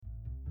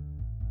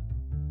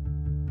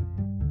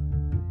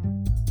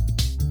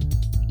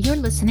You're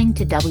listening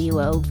to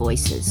WO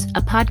Voices,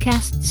 a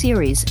podcast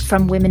series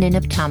from Women in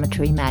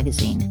Optometry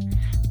magazine.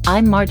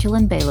 I'm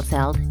Marjolin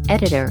Bielefeld,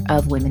 editor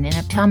of Women in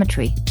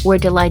Optometry. We're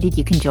delighted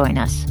you can join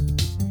us.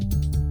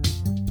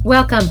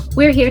 Welcome.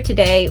 We're here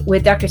today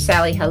with Dr.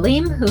 Sally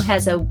Halim, who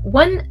has a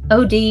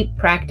 1OD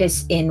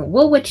practice in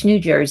Woolwich,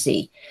 New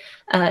Jersey.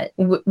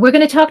 We're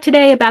going to talk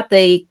today about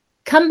the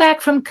comeback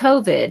from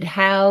COVID,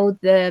 how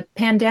the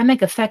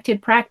pandemic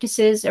affected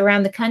practices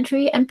around the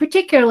country, and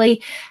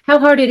particularly how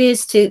hard it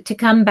is to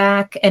come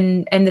back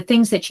and the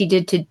things that she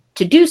did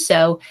to do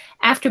so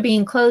after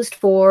being closed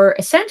for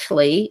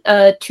essentially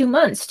 2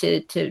 months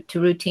to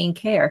routine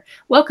care.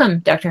 Welcome,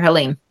 Dr.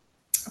 Halim.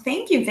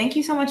 Thank you. Thank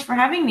you so much for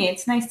having me.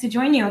 It's nice to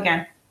join you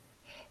again.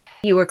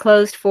 You were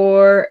closed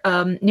for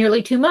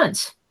nearly 2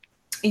 months.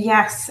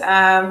 Yes,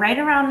 right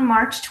around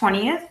March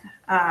 20th.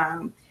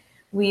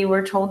 We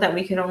were told that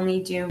we could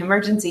only do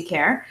emergency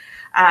care,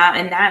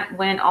 and that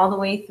went all the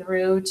way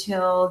through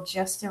till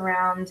just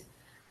around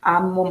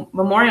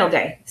Memorial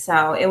Day.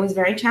 So it was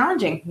very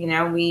challenging. You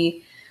know,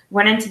 we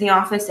went into the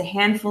office a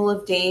handful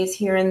of days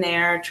here and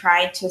there,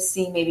 tried to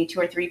see maybe 2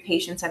 or 3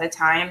 patients at a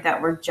time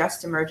that were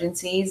just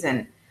emergencies,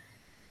 and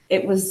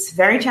it was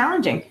very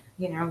challenging.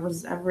 You know, it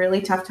was a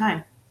really tough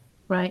time.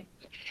 Right.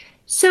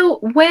 So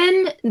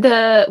when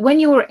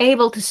you were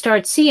able to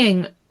start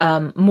seeing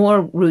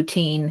more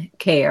routine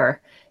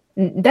care,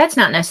 that's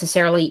not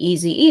necessarily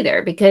easy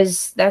either,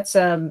 because that's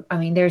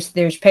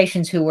there's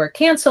patients who were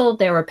canceled,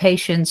 there were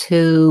patients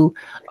who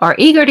are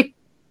eager to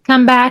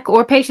come back,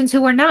 or patients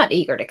who were not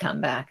eager to come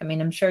back. I mean,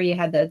 I'm sure you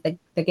had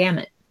the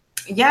gamut.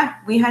 Yeah,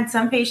 we had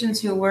some patients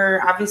who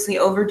were obviously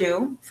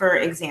overdue for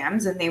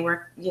exams and they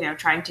were,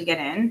 trying to get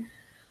in.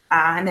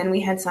 And then we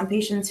had some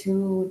patients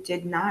who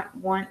did not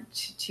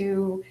want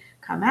to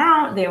come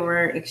out. They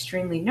were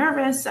extremely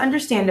nervous,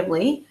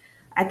 understandably.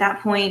 At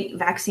that point,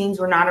 vaccines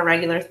were not a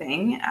regular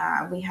thing.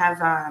 We have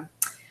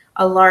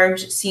a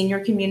large senior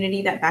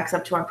community that backs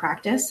up to our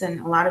practice,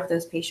 and a lot of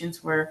those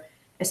patients were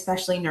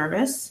especially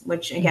nervous,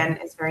 which again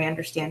is very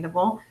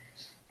understandable.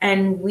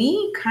 And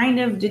we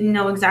kind of didn't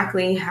know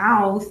exactly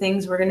how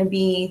things were going to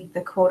be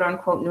the quote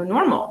unquote new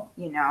normal.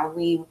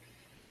 We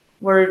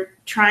were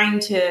trying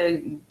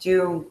to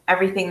do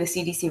everything the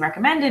CDC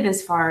recommended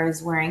as far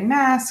as wearing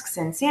masks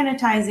and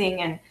sanitizing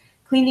and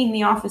cleaning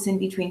the office in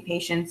between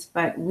patients,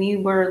 but we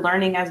were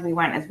learning as we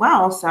went as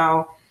well.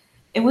 So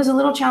it was a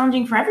little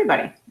challenging for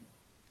everybody.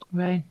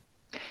 Right.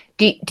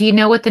 Do you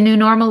know what the new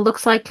normal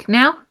looks like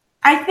now?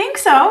 I think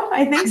so.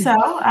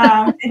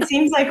 It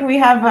seems like we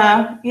have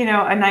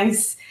a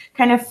nice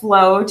kind of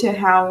flow to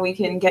how we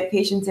can get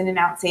patients in and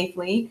out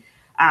safely.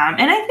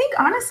 And I think,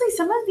 honestly,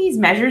 some of these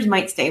measures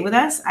might stay with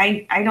us.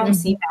 I don't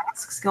see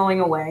masks going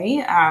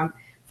away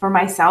for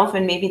myself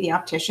and maybe the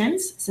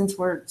opticians, since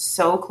we're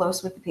so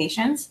close with the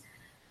patients.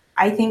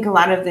 I think a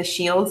lot of the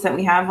shields that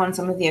we have on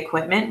some of the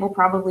equipment will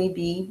probably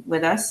be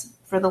with us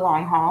for the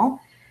long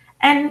haul.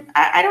 And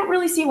I don't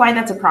really see why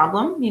that's a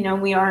problem.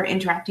 We are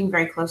interacting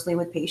very closely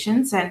with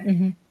patients.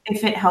 And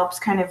if it helps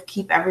kind of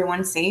keep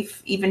everyone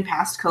safe, even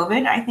past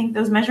COVID, I think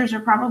those measures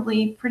are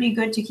probably pretty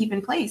good to keep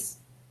in place.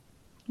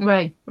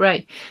 Right.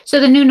 So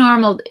the new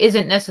normal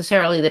isn't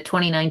necessarily the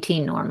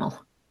 2019 normal.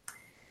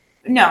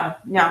 No.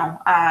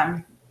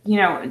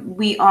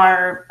 We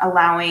are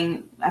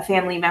allowing a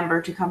family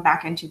member to come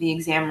back into the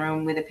exam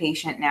room with a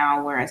patient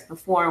now, whereas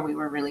before we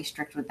were really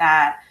strict with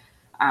that.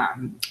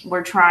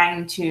 We're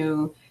trying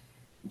to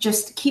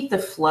just keep the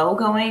flow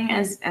going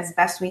as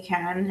best we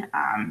can.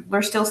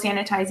 We're still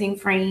sanitizing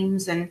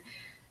frames and,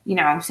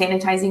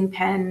 sanitizing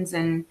pens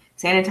and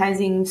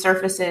sanitizing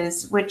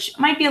surfaces, which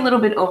might be a little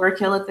bit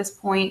overkill at this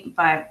point,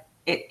 but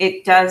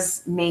it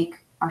does make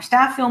our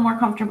staff feel more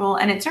comfortable,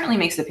 and it certainly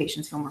makes the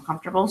patients feel more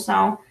comfortable.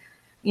 So,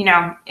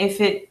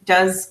 if it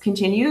does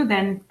continue,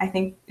 then I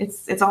think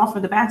it's all for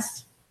the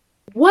best.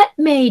 What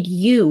made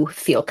you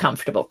feel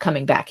comfortable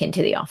coming back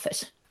into the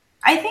office?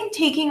 I think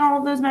taking all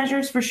of those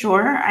measures, for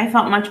sure. I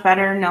felt much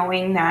better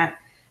knowing that,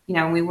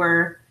 we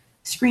were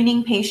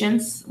screening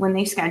patients when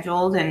they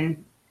scheduled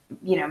and,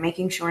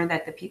 making sure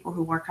that the people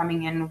who were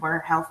coming in were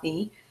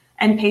healthy.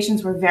 And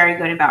patients were very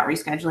good about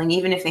rescheduling,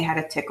 even if they had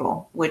a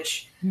tickle,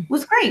 which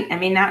was great. I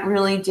mean, that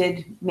really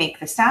did make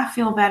the staff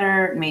feel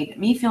better, made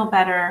me feel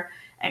better.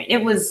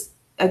 It was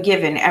a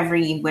given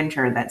every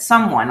winter that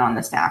someone on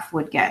the staff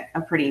would get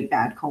a pretty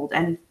bad cold.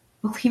 And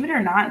believe it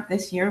or not,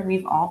 this year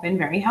we've all been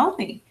very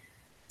healthy.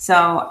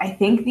 So I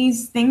think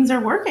these things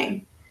are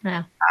working.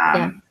 Yeah.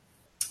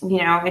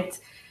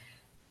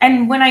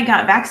 And when I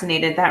got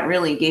vaccinated, that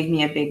really gave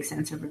me a big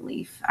sense of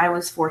relief. I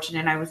was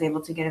fortunate. I was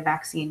able to get a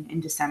vaccine in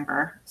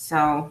December.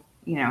 So,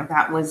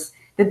 that was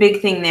the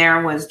big thing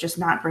there, was just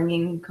not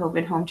bringing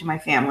COVID home to my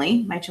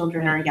family. My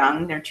children are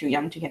young. They're too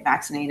young to get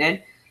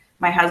vaccinated.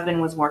 My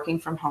husband was working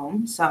from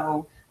home.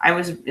 So I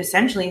was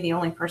essentially the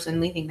only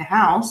person leaving the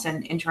house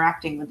and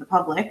interacting with the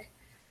public.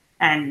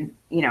 And,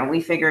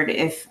 we figured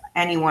if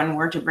anyone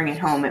were to bring it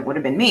home, it would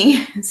have been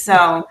me.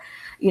 So,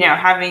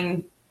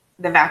 having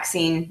the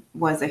vaccine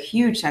was a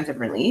huge sense of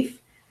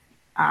relief.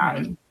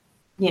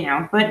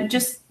 but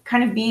just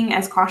kind of being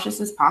as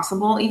cautious as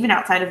possible, even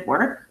outside of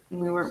work.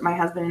 My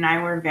husband and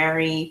I were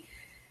very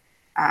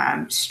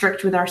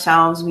strict with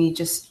ourselves. We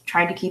just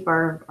tried to keep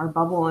our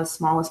bubble as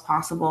small as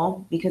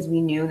possible because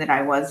we knew that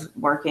I was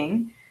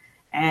working.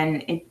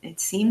 And it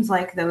seems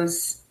like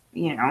those,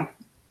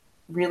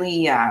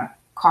 really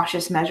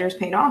cautious measures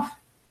paid off.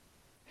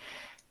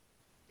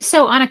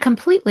 So, on a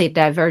completely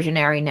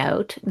diversionary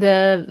note,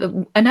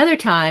 another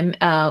time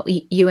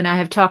you and I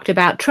have talked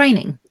about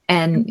training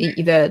and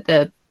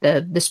the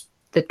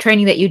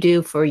training that you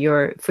do for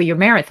your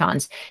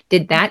marathons.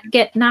 Did that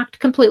get knocked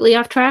completely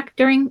off track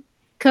during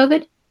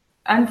COVID?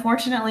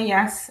 Unfortunately,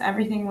 yes.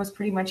 Everything was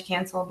pretty much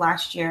canceled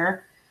last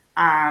year.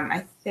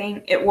 I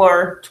think it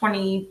were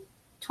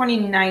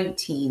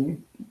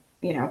 2019.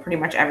 Pretty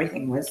much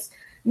everything was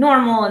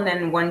normal, and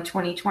then when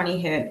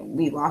 2020 hit,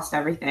 we lost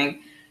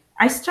everything.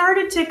 I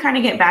started to kind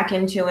of get back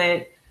into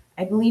it.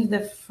 I believe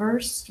the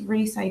first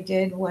race I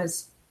did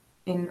was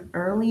in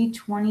early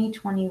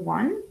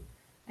 2021.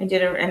 I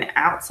did an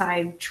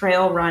outside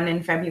trail run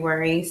in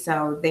February,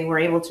 so they were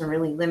able to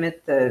really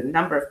limit the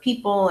number of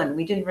people, and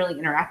we didn't really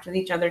interact with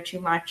each other too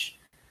much.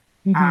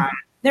 Mm-hmm.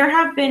 There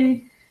have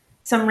been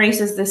some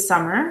races this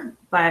summer,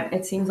 but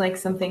it seems like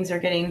some things are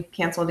getting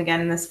canceled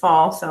again this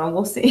fall, so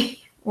we'll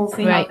see. We'll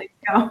see how things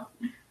go.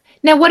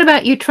 Now, what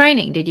about your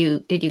training? Did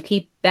you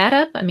keep that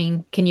up? I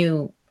mean, can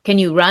you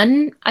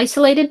run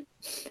isolated?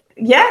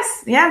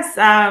 Yes.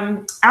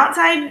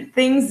 Outside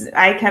things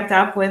I kept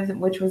up with,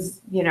 which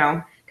was,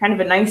 kind of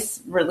a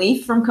nice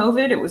relief from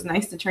COVID. It was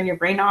nice to turn your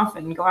brain off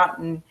and go out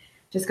and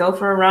just go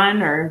for a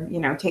run or,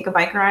 take a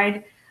bike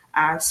ride.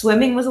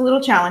 Swimming was a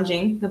little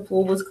challenging. The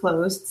pool was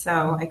closed,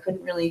 so I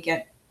couldn't really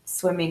get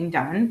swimming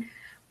done.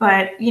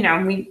 But,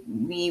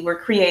 we were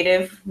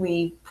creative.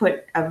 We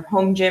put a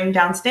home gym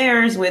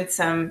downstairs with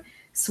some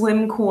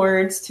swim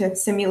cords to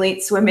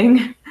simulate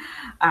swimming.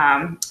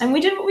 And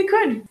we did what we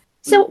could.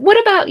 So what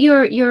about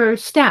your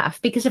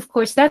staff? Because of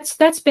course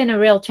that's been a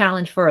real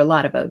challenge for a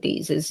lot of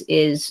ODs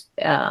is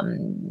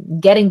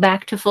getting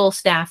back to full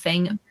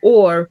staffing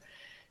or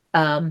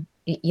trying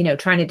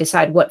to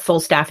decide what full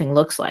staffing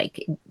looks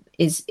like.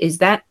 Is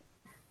that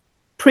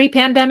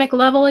pre-pandemic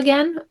level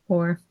again,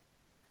 or?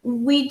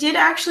 We did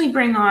actually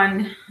bring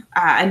on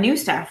a new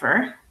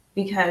staffer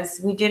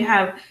because we did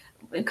have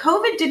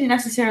COVID didn't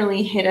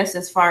necessarily hit us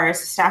as far as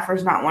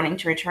staffers not wanting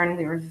to return.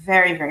 We were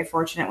very, very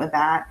fortunate with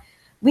that.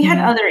 We had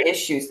other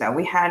issues, though.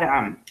 We had,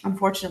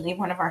 unfortunately,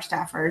 one of our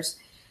staffers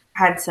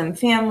had some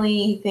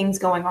family things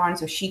going on,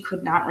 so she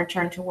could not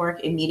return to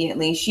work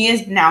immediately. She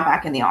is now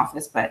back in the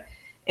office, but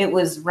it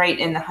was right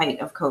in the height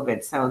of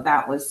COVID, so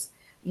that was,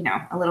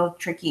 a little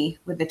tricky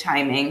with the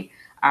timing.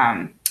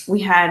 We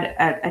had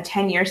a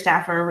 10-year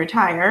staffer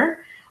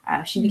retire.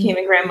 She became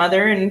a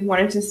grandmother and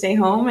wanted to stay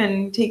home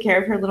and take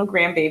care of her little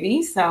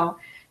grandbaby. So,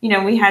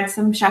 we had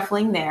some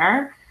shuffling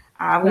there.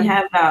 We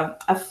have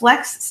a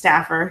flex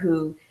staffer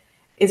who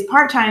is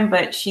part-time,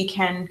 but she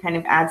can kind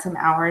of add some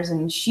hours,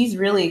 and she's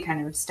really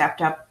kind of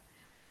stepped up,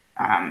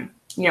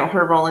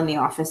 her role in the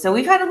office. So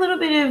we've had a little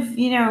bit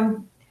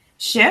of,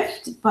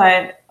 shift,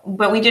 but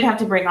we did have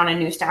to bring on a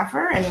new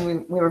staffer,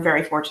 and we were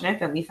very fortunate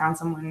that we found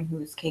someone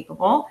who's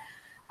capable.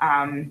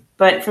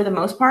 But for the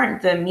most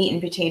part, the meat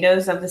and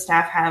potatoes of the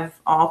staff have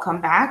all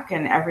come back,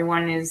 and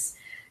everyone is,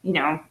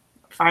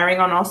 firing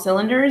on all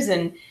cylinders.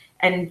 And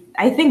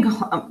I think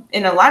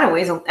in a lot of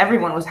ways,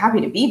 everyone was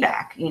happy to be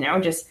back,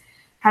 just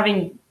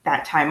having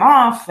that time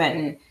off.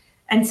 And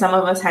some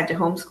of us had to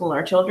homeschool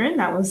our children.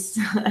 That was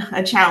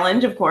a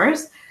challenge, of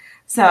course.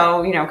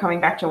 So,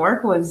 coming back to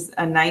work was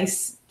a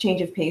nice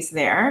change of pace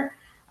there.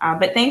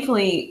 But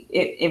thankfully,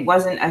 it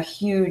wasn't a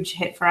huge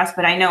hit for us.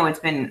 But I know it's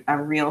been a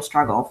real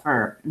struggle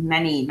for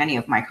many, many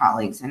of my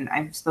colleagues. And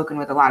I've spoken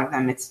with a lot of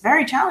them. It's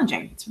very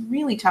challenging. It's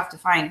really tough to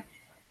find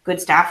good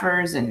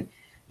staffers and,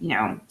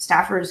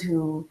 staffers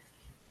who,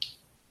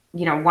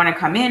 want to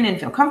come in and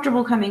feel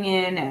comfortable coming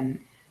in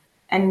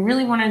and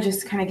really want to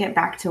just kind of get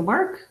back to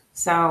work.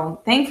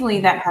 So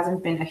thankfully, that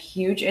hasn't been a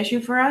huge issue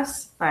for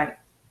us. But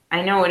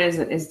I know it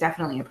is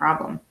definitely a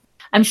problem.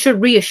 I'm sure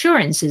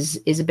reassurance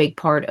is a big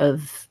part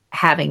of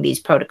having these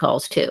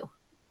protocols too.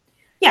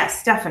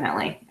 Yes,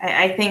 definitely.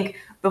 I think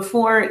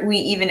before we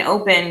even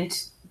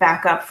opened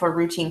back up for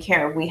routine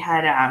care, we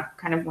had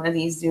kind of one of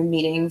these Zoom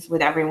meetings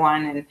with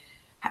everyone and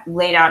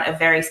laid out a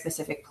very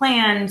specific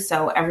plan.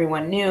 So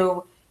everyone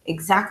knew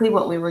exactly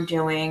what we were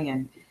doing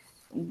and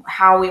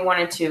how we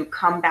wanted to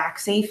come back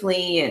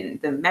safely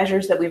and the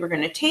measures that we were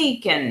going to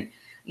take and,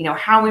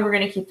 how we were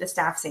going to keep the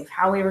staff safe,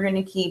 how we were going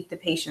to keep the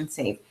patients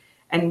safe.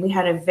 And we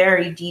had a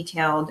very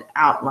detailed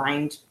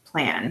outlined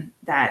plan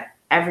that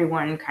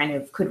everyone kind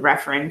of could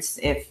reference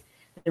if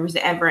there was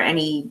ever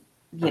any,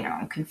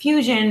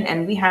 confusion.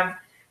 And we have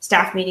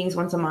staff meetings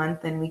once a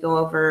month and we go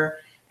over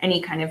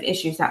any kind of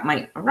issues that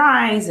might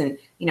arise. And,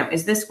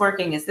 is this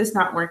working? Is this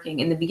not working?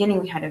 In the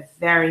beginning, we had a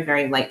very,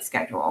 very light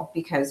schedule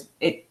because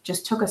it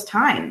just took us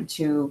time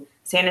to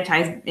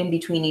sanitize in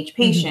between each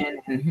patient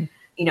and,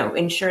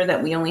 ensure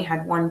that we only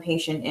had one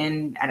patient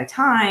in at a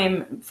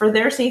time for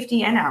their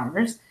safety and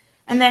ours.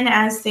 And then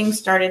as things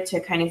started to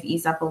kind of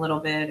ease up a little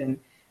bit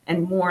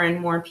and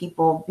more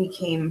people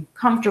became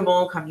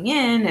comfortable coming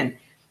in and,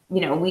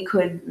 we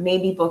could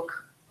maybe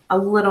book a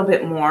little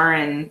bit more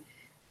and,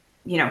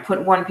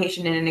 put one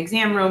patient in an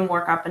exam room,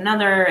 work up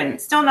another and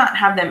still not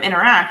have them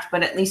interact,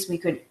 but at least we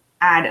could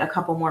add a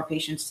couple more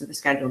patients to the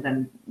schedule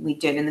than we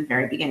did in the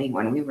very beginning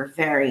when we were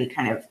very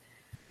kind of,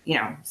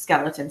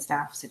 skeleton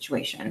staff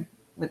situation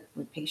with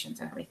patients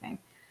and everything.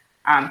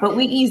 But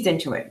we eased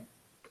into it.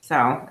 So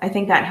I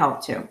think that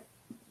helped too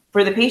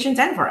for the patients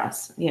and for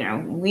us.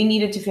 We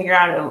needed to figure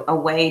out a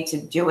way to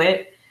do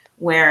it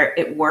where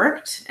it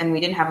worked and we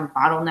didn't have a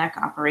bottleneck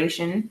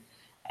operation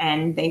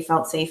and they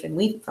felt safe and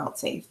we felt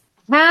safe.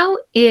 How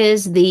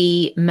is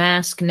the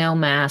mask, no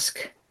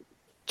mask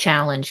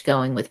challenge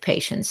going with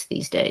patients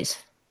these days?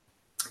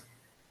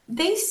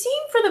 They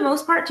seem for the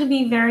most part to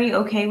be very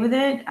okay with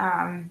it.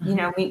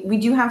 We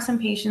do have some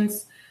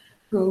patients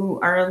who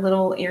are a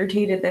little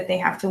irritated that they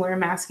have to wear a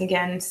mask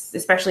again,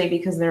 especially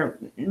because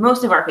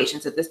most of our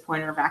patients at this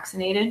point are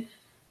vaccinated.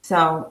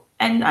 So,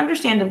 and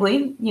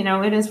understandably,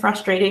 it is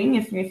frustrating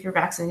if you're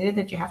vaccinated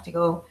that you have to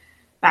go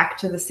back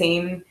to the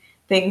same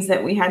things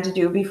that we had to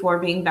do before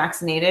being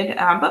vaccinated.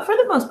 But for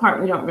the most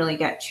part, we don't really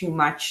get too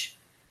much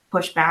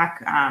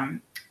pushback.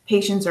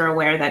 Patients are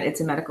aware that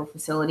it's a medical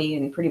facility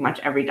and pretty much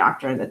every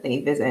doctor that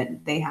they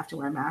visit, they have to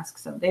wear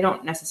masks. So they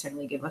don't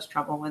necessarily give us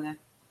trouble with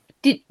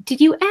it. Did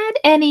you add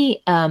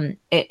any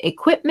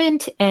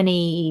equipment,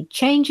 any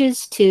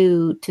changes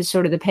to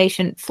sort of the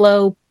patient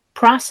flow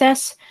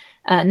process,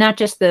 not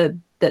just the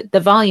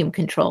volume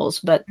controls,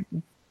 but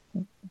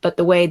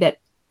the way that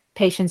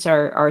patients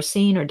are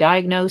seen or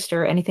diagnosed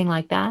or anything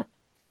like that?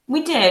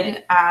 We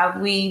did.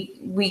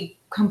 We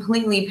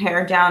completely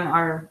pared down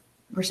our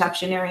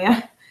reception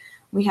area.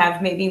 We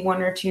have maybe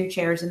one or two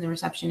chairs in the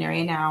reception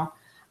area now.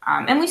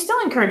 And we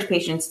still encourage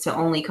patients to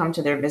only come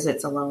to their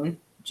visits alone,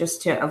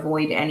 just to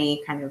avoid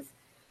any kind of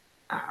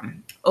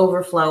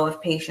overflow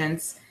of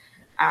patients.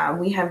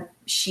 We have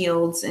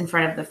shields in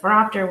front of the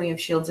phoropter. We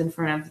have shields in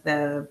front of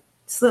the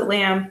slit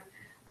lamp.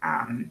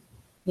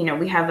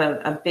 We have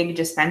a big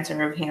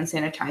dispenser of hand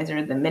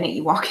sanitizer. The minute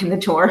you walk in the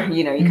door,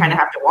 you kind of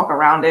have to walk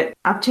around it.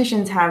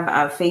 Opticians have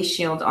a face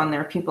shield on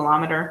their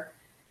pupillometer,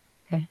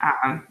 okay.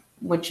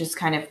 Which is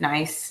kind of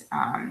nice.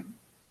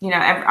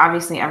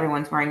 Obviously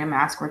everyone's wearing a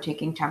mask. We're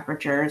taking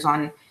temperatures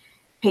on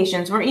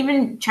patients. We're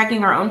even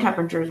checking our own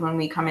temperatures when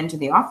we come into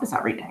the office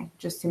every day,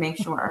 just to make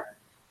sure.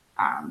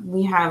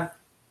 We have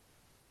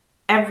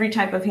every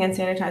type of hand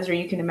sanitizer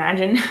you can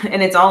imagine,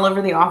 and it's all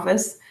over the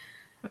office.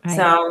 Right.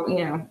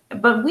 So,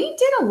 but we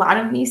did a lot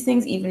of these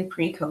things even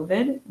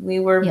pre-COVID. We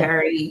were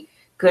very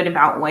good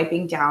about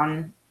wiping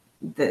down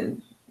the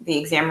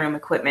exam room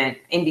equipment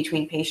in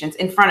between patients,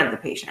 in front of the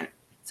patient.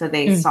 So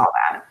they saw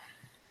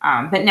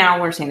that. But now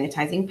we're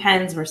sanitizing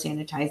pens. We're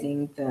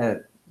sanitizing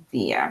the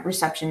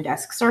reception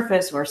desk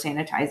surface. We're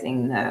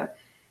sanitizing the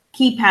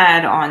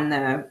keypad on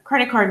the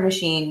credit card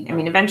machine. I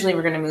mean, eventually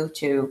we're going to move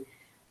to,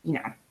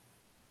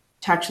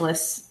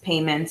 touchless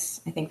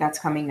payments. I think that's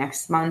coming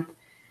next month.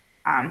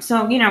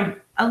 So,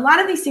 a lot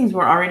of these things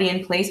were already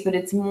in place, but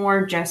it's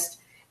more just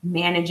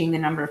managing the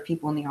number of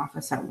people in the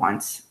office at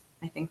once.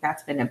 I think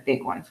that's been a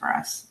big one for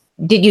us.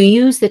 Did you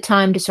use the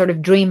time to sort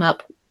of dream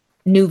up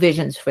new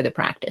visions for the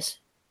practice?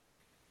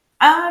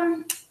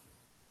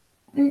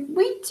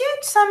 We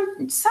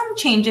did some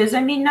changes.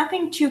 I mean,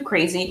 nothing too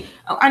crazy.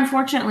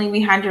 Unfortunately,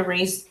 we had to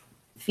raise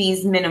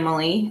fees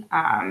minimally.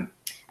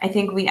 I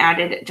think we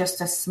added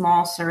just a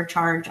small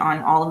surcharge on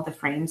all of the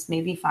frames,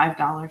 maybe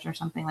 $5 or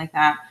something like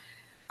that.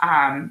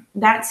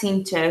 That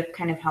seemed to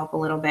kind of help a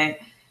little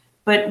bit.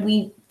 But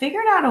we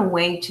figured out a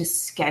way to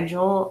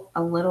schedule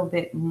a little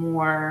bit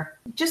more,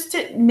 just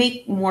to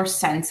make more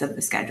sense of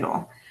the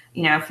schedule.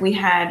 If we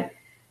had,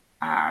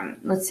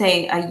 let's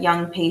say, a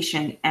young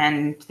patient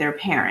and their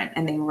parent,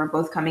 and they were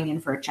both coming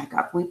in for a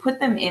checkup, we put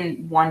them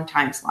in one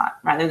time slot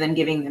rather than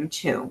giving them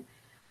two.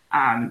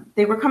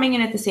 They were coming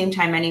in at the same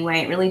time anyway.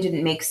 It really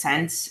didn't make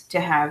sense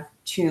to have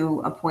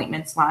two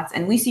appointment slots.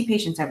 And we see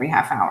patients every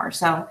half hour.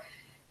 So,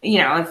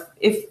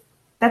 if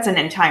that's an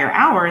entire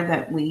hour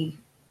that we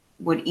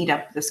would eat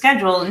up the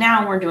schedule,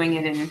 now we're doing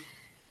it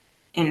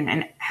in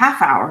a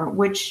half hour,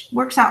 which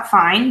works out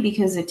fine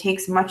because it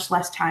takes much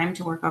less time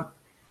to work up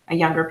a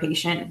younger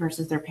patient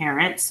versus their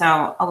parent.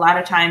 So a lot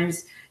of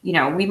times,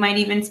 we might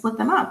even split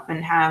them up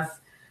and have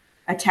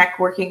a tech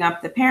working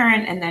up the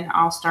parent, and then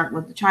I'll start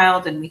with the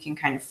child and we can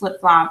kind of flip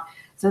flop.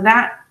 So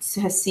that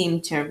has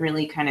seemed to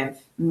really kind of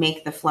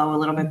make the flow a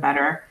little bit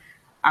better.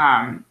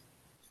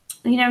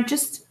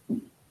 Just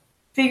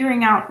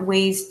figuring out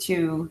ways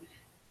to,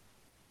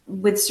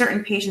 with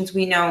certain patients,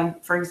 we know,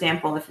 for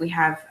example, if we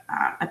have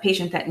a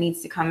patient that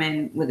needs to come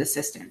in with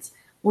assistance,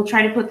 we'll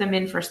try to put them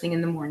in first thing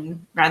in the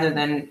morning rather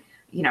than,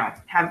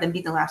 have them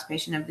be the last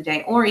patient of the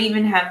day, or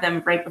even have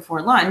them right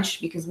before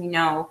lunch, because we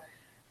know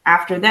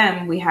after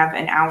them we have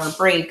an hour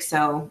break.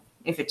 So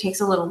if it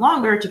takes a little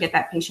longer to get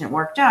that patient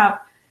worked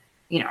up,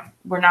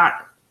 we're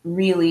not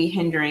really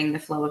hindering the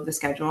flow of the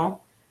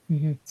schedule.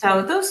 Mm-hmm.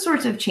 So those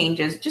sorts of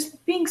changes,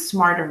 just being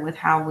smarter with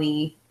how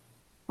we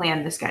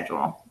plan the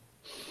schedule.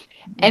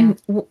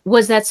 And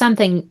was that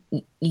something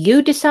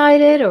you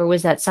decided, or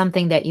was that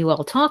something that you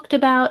all talked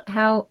about?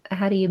 How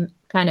do you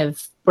kind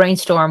of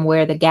brainstorm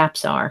where the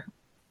gaps are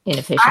in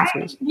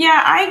efficiencies?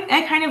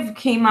 I kind of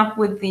came up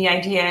with the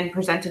idea and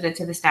presented it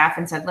to the staff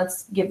and said,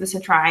 let's give this a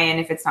try. And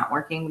if it's not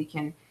working, we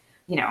can,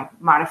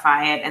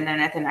 modify it. And then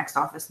at the next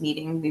office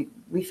meeting,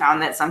 we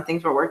found that some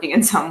things were working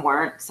and some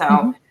weren't.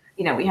 So,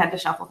 we had to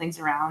shuffle things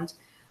around.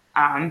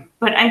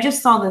 But I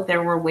just saw that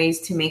there were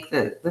ways to make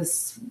the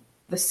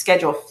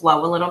schedule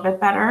flow a little bit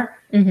better.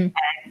 And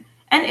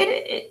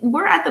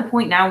we're at the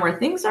point now where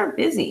things are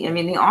busy. I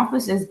mean, the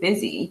office is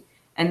busy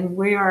and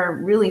we are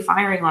really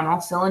firing on all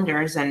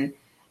cylinders. And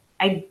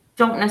I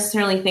don't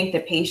necessarily think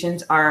that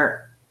patients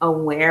are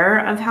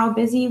aware of how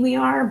busy we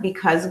are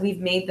because we've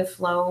made the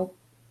flow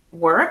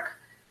work.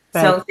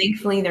 Right. So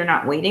thankfully they're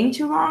not waiting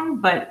too long,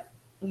 but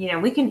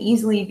we can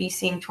easily be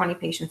seeing 20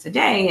 patients a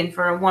day. And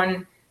for a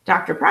one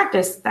doctor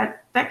practice,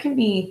 that can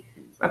be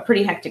a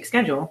pretty hectic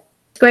schedule.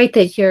 It's great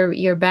that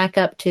you're back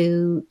up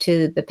to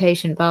the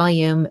patient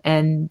volume,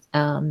 and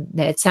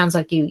it sounds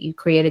like you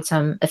created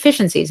some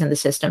efficiencies in the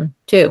system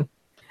too.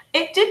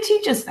 It did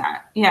teach us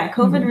that. Yeah,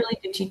 COVID really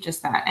did teach us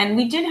that. And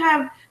we did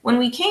have, when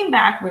we came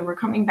back, we were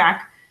coming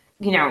back,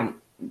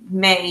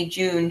 May,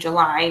 June,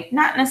 July,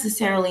 not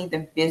necessarily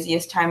the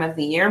busiest time of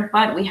the year,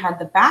 but we had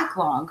the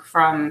backlog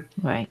from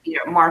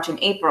March and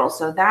April.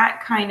 So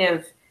that kind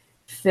of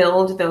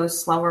filled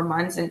those slower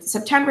months. And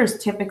September is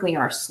typically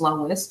our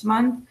slowest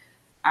month.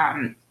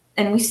 And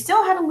we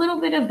still had a little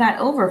bit of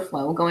that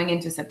overflow going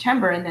into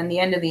September, and then the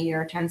end of the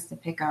year tends to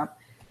pick up.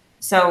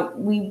 So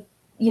we,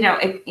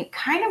 it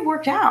kind of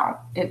worked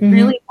out. It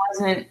really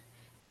wasn't,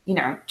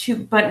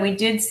 but we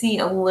did see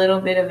a little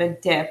bit of a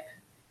dip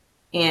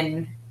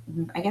in,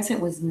 I guess it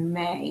was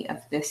May of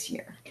this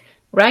year.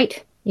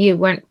 Right. You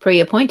weren't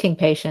pre-appointing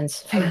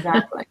patients.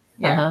 Exactly.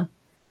 Yeah.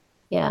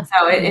 Yeah.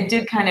 So it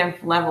did kind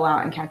of level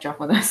out and catch up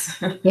with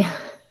us. Yeah.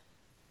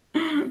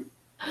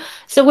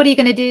 So what are you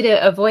going to do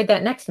to avoid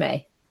that next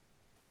May?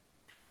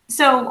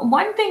 So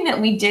one thing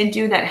that we did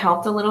do that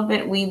helped a little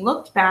bit, we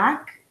looked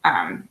back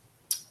on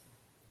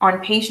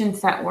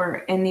patients that were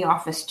in the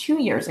office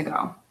 2 years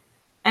ago.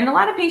 And a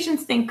lot of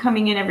patients think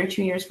coming in every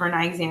 2 years for an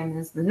eye exam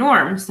is the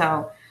norm.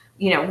 So,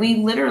 we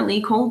literally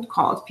cold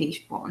called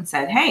people and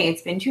said, hey,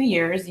 it's been 2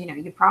 years.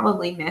 You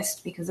probably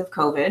missed because of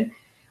COVID.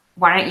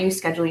 Why don't you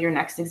schedule your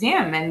next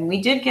exam? And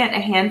we did get a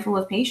handful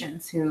of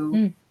patients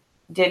who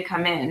did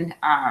come in.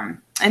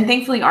 And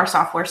thankfully, our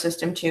software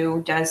system,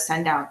 too, does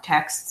send out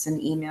texts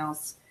and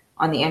emails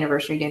on the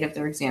anniversary date of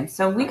their exam.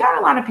 So we got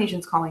a lot of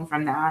patients calling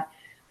from that.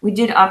 We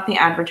did up the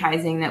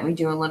advertising that we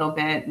do a little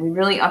bit. We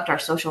really upped our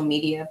social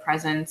media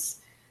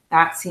presence.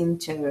 That seemed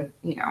to,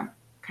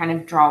 kind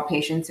of draw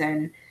patients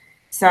in.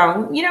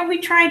 So, we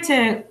tried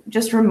to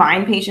just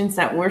remind patients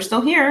that we're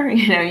still here.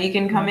 You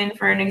can come in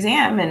for an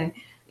exam. And,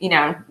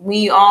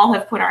 we all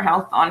have put our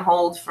health on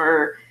hold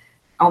for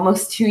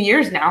almost 2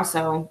 years now.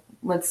 So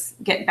let's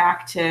get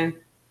back to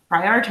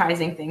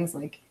prioritizing things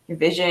like your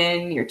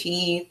vision, your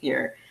teeth,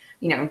 your,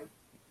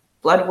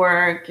 blood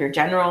work, your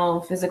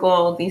general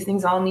physical. These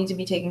things all need to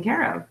be taken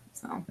care of.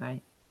 So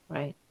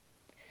right.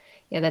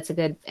 Yeah, that's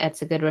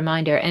a good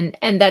reminder,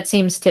 and that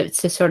seems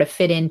to sort of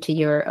fit into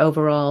your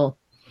overall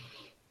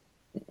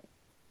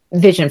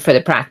vision for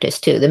the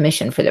practice too, the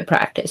mission for the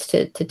practice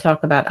to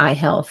talk about eye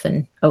health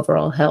and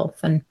overall health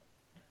and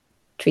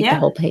treat the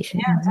whole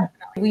patient. Yeah,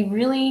 definitely. We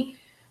really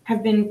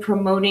have been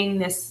promoting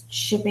this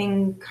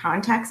shipping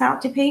contacts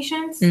out to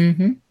patients.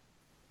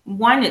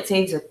 One, it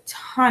saves a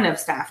ton of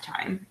staff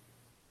time.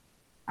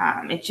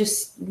 It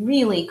just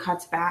really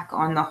cuts back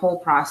on the whole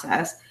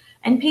process.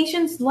 And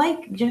patients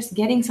like just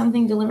getting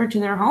something delivered to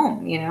their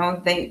home.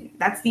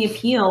 That's the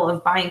appeal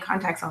of buying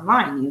contacts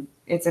online.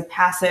 It's a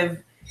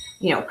passive,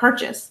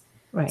 purchase.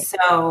 Right.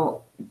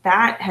 So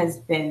that has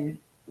been,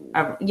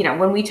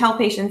 when we tell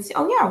patients,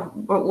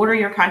 order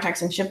your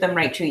contacts and ship them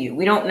right to you.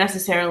 We don't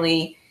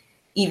necessarily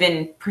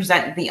even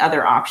present the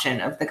other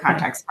option of the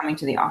contacts coming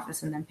to the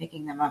office and then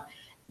picking them up.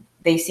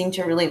 They seem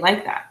to really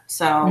like that.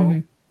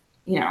 So,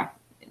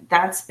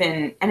 it's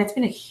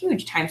been a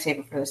huge time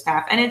saver for the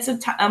staff, and it's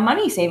a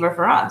money saver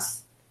for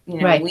us.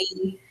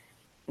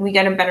 We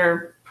get a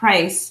better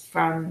price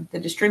from the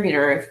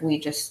distributor if we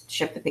just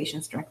ship the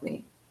patients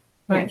directly,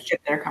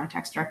 ship their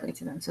contacts directly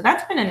to them. So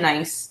that's been a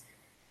nice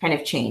kind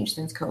of change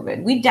since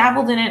COVID. We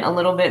dabbled in it a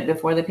little bit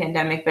before the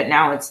pandemic, but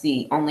now it's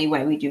the only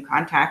way we do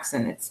contacts,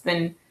 and it's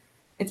been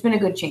a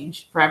good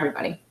change for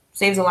everybody.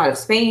 Saves a lot of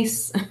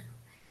space.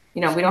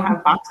 We don't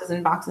have boxes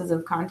and boxes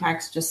of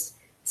contacts just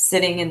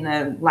sitting in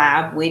the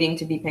lab waiting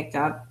to be picked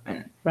up.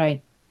 And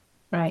right.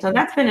 So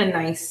that's been a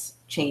nice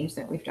change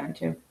that we've done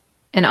too.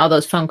 And all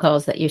those phone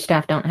calls that your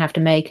staff don't have to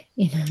make,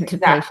 to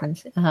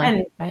patients.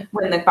 And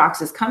when the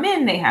boxes come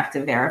in, they have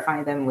to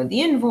verify them with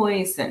the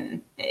invoice,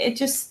 and it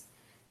just,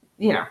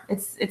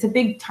 it's a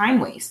big time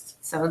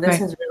waste. So this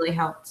has really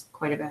helped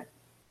quite a bit.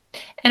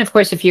 And of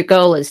course, if your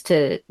goal is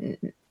to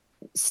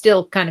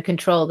still kind of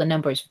control the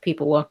numbers of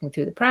people walking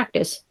through the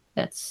practice,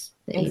 that's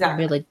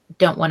Exactly. You really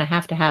don't want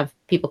to have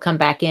people come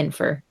back in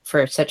for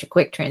such a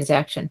quick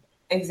transaction.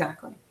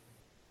 Exactly.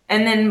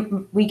 And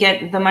then we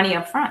get the money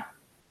up front.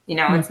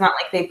 It's not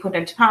like they put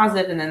a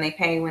deposit and then they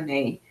pay when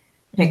they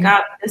pick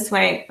up. This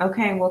way,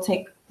 okay, we'll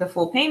take the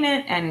full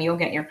payment and you'll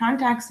get your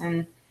contacts,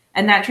 and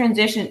that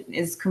transition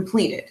is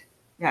completed.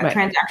 Yeah, right.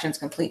 Transaction's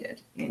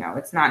completed.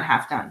 It's not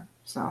half done.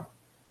 So,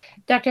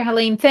 Dr.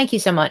 Halim, thank you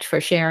so much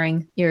for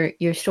sharing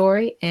your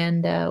story,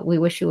 and we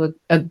wish you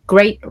a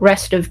great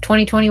rest of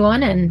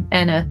 2021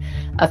 and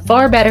a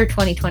far better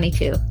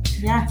 2022.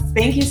 Yes,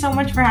 thank you so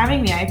much for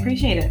having me. I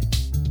appreciate it.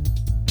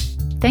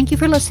 Thank you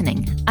for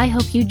listening. I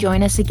hope you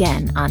join us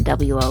again on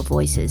WO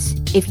Voices.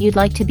 If you'd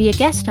like to be a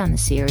guest on the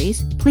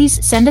series,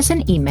 please send us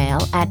an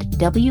email at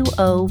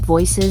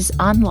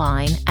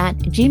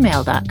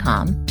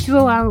wovoicesonline@gmail.com,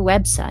 through our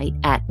website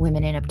at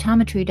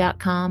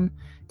womeninoptometry.com,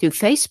 through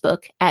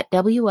Facebook at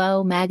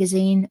WO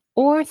Magazine,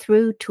 or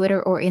through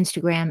Twitter or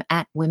Instagram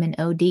at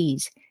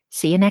WomenODs.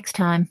 See you next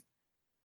time.